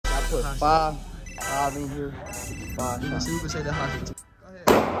put five in here. Five shots. So you can say the hostage too.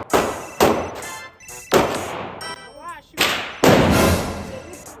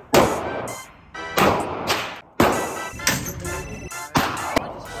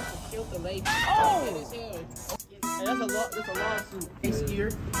 That's a lawsuit. Face ear.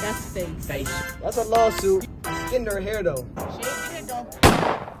 That's face. That's a lawsuit. Skinned her hair though. She ain't though.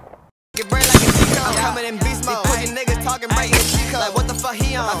 Get bread like a Chico. I'm coming in beast mode. These niggas talking breaking Chico. Like what the fuck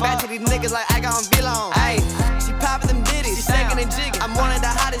he on? I'm back to these niggas like I got on V-Long. Ayy, she poppin' them ditties. She shaking and jigging. I'm one of the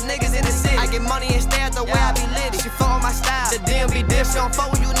hottest niggas in the city. I get money and stay at the way I be litty. She fuck with my style. The DMV different. She don't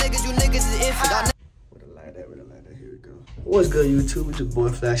fuck with you niggas. You niggas is iffy. With a light that. Here we go. What's good, YouTube? It's your boy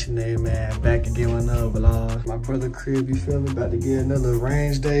Flashing Name, man. Back again with another vlog. My brother Crib, you feel me? About to get another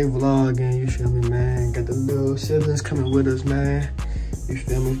range day vlog again, you feel me, man? Got the little siblings coming with us, man. You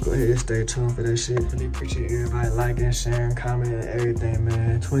feel me? Go ahead and stay tuned for that shit. Really appreciate everybody liking, sharing, commenting, and everything,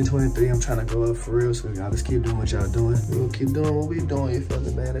 man. 2023, I'm trying to go up for real, so y'all just keep doing what y'all doing. We gonna keep doing what we doing, you feel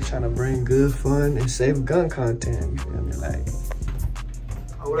me, man? They're trying to bring good, fun, and safe gun content, you feel me? Like,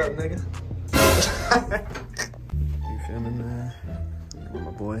 oh, what up, nigga? You feel me, man? Got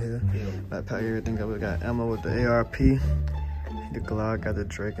my boy here. Backpack, everything. We got ammo with the ARP. The Glock, got the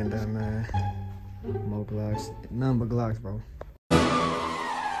Drake in there, man. More Glocks. None but Glocks, bro.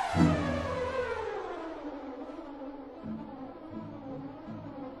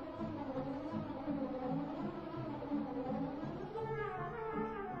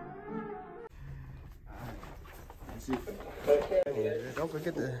 Don't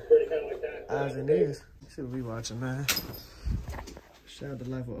forget the eyes and ears. See what we watching, man. Shout out to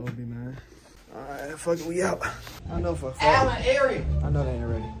Life with OB, man. Alright, fuck it, we out. I know for a fact. Allen Airy. I know they ain't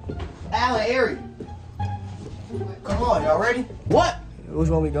ready. Allen Airy. Come on, y'all ready? What? Which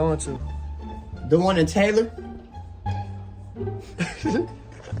one we going to? The one in Taylor?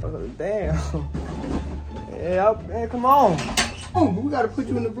 Oh, damn. Hey, come on. Oh, we gotta put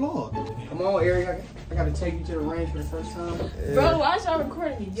you in the vlog. Come on, Airy. I gotta take you to the range for the first time. Yeah. Bro, why y'all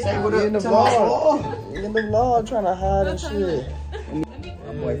recording me? Get Say out. what up In the to vlog. In the vlog, trying to hide and shit.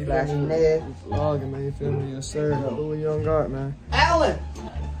 my boy Flashing Ned. Vlogging, man. You feel me? Yes, sir. Louis Young Guard, man. Allen!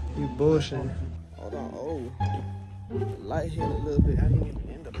 You bullshitting. Hold on. Oh. The light hit a little bit. I didn't even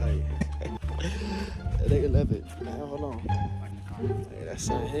end the light. That nigga left it. Man, hold on. Hey, that's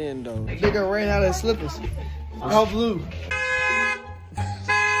some hand though. Nigga ran out of his slippers. All blue. I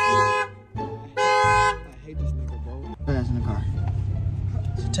hate this nigga, bro. That's in the car.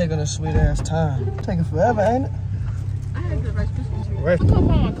 It's taking a sweet ass time. Taking forever, ain't it? I had the Rice Krispies here. Right. Look how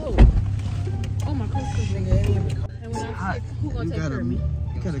far my coat. Oh, my coat's good. And when I'm sick, who gonna take care of me?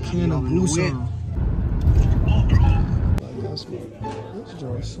 You got a can of blue song. I got some. This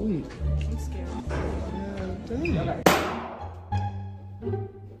joint is sweet. I'm scared. Yeah, damn.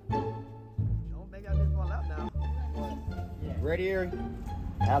 Don't make out this fall out now. Ready, Airy?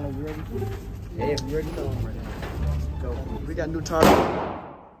 Allen, you ready? Yeah, you ready? No, I'm ready. Go. We got new target.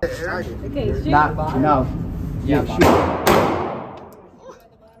 Okay, shoot. No. Yeah, shoot.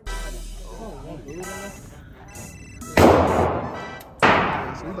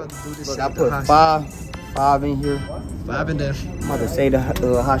 So we about to do this Look, shit I with put the hostage. five in here. 5 in there. I'm about to say the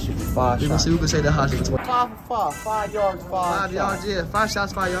hostage for 5 We shots. can say the hostage for 5 for 5. 5 yards, 5 yards, yeah. 5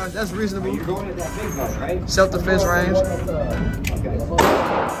 shots, 5 yards. That's reasonable. You're going to that big gun, right? Self-defense range. Go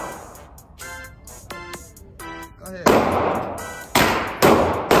ahead.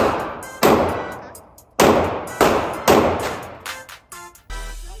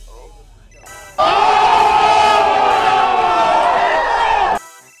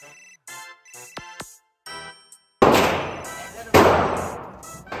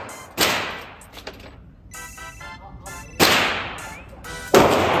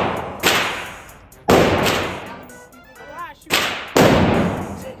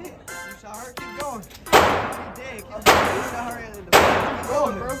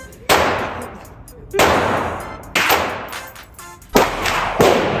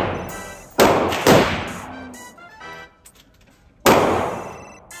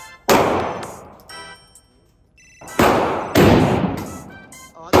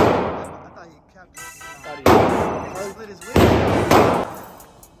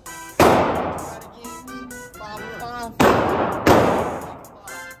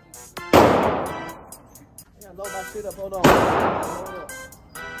 Load my shit up, hold on.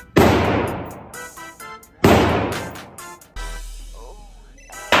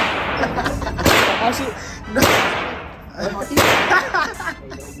 My shit.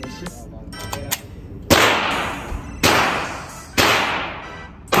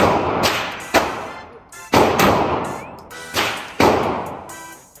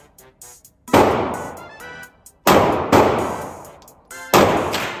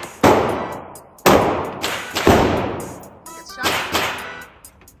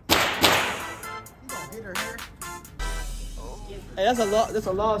 that's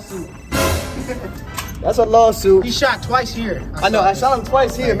a lawsuit. That's a lawsuit. He shot twice here. I know. I shot him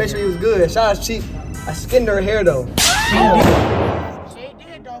twice here. Make sure he was good. I shot his cheek. I skinned her hair though. She ain't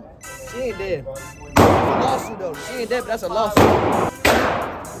dead though. She ain't dead. That's a lawsuit though. She ain't dead, but that's a lawsuit.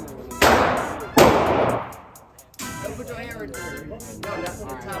 Don't put your hair right there. No, that's on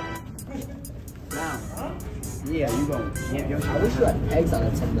the top. Now. Yeah, you going. Yeah, I wish you had eggs on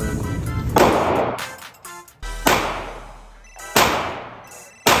that 10 millimeter.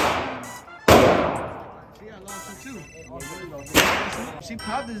 She got a lawsuit too. She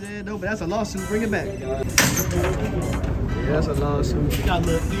popped his head though, but that's a lawsuit. Bring it back. Yeah, that's a lawsuit. She got a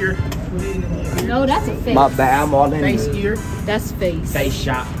little ear. No, that's a face. My bad, I'm all in. Face ear. That's face. Face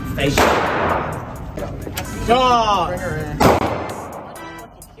shot. Face shot. Dog. Bring her in.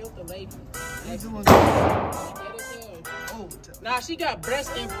 Killed the lady. Nah, she got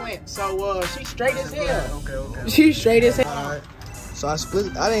breast implants, so she's straight as hell. Okay. She's straight as hell. Alright. So I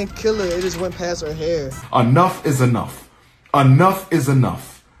split. I didn't kill her. It just went past her hair. Enough is enough. Enough is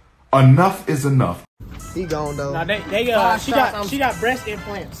enough. Enough is enough. He gone though. Now she got breast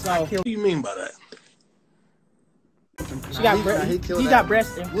implants. So What do you mean by that? she got he killed he that. got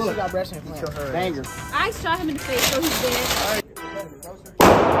breast implants. She got breast implants. killed her. Banger. I shot him in the face, so he's dead.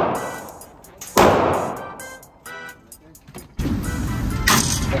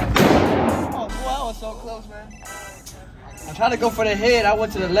 Oh boy, I was so close, man. I tried to go for the head. I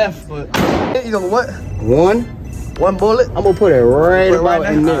went to the left, but you know what? One bullet. I'm gonna put it right Put it right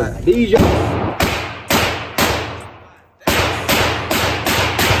about in there. there. Alright. These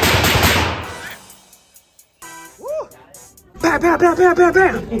Bam, bam, bam, bam, bam,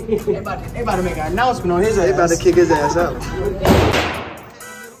 bam. they about to make an announcement on his ass. They about to kick his ass out. Let's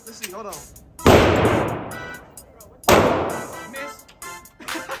see, hold on.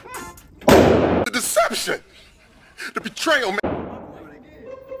 The deception. The betrayal, man.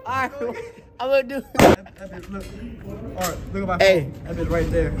 Alright, I'm gonna do. Look. Alright, look at my phone. Hey. That bitch right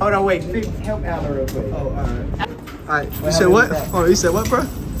there. Hold on, wait. Help Alan real quick. Oh, alright. Alright, you said what? Oh, you said what, bro?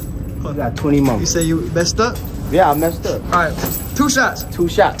 You got 20 more. You said you messed up? Yeah, I messed up. Alright, 2 shots. 2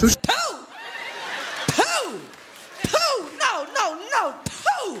 shots. 2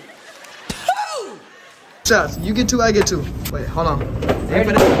 shots. You get 2, I get 2. Wait, hold on. Aim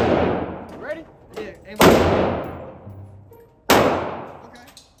for that. Ready? Yeah, aim for that.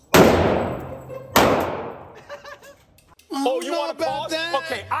 Oh, you want to pause?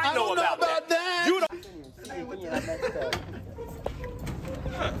 Okay, I know about that. You don't.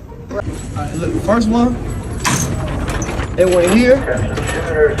 Alright, look, first one. It went here.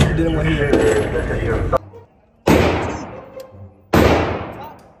 It didn't went here.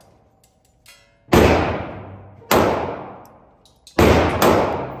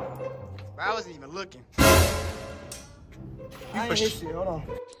 I wasn't even looking. I ain't hit shit. Hold on.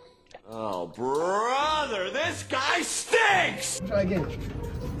 Oh, brother, this guy stinks. Try again.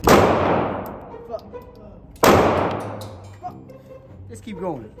 Just keep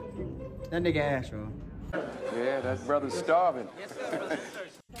going. That nigga ass, bro. Yeah, that brother's starving.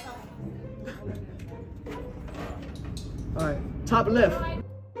 Alright, top left.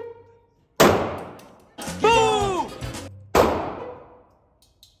 Boom!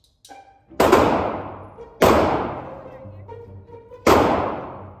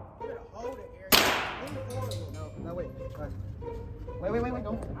 No, wait. Wait.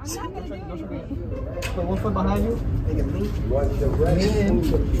 Don't. I'm not gonna do it. Put 1 foot behind you. Make it lean in.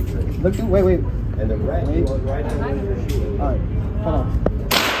 Look through. Wait. And the right. Alright, hold on.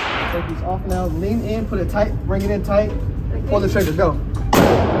 Take these off now. Lean in. Put it tight. Bring it in tight. Pull the trigger. Go.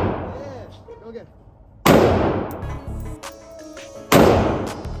 Yeah. Go again.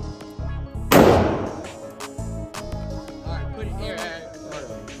 Alright, put it here.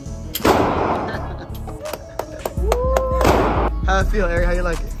 How I feel, Eric? How you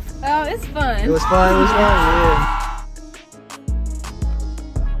like it? Oh, it's fun. It was fun. It was fun. Yeah.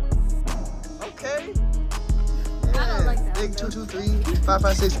 Okay. I don't like that. Big 223,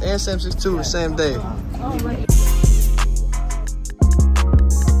 556, and 762 the same day. Oh, my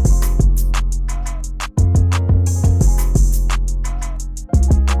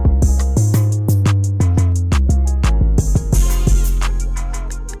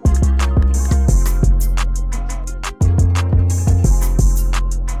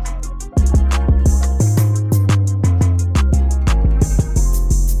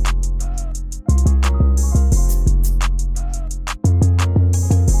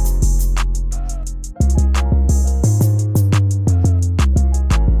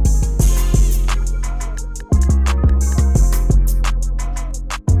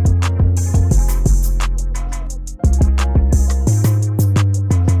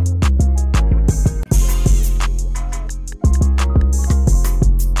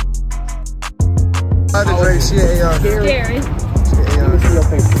Shout out to Drake. She an AR. Scary. She an Let me AR. see your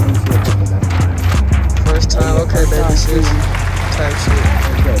face. Let me see your face. First time, okay, baby, sis. Type shit.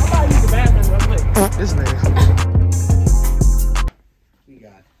 This nigga.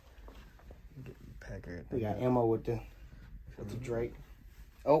 We got ammo with the Drake.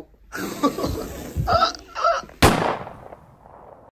 Oh.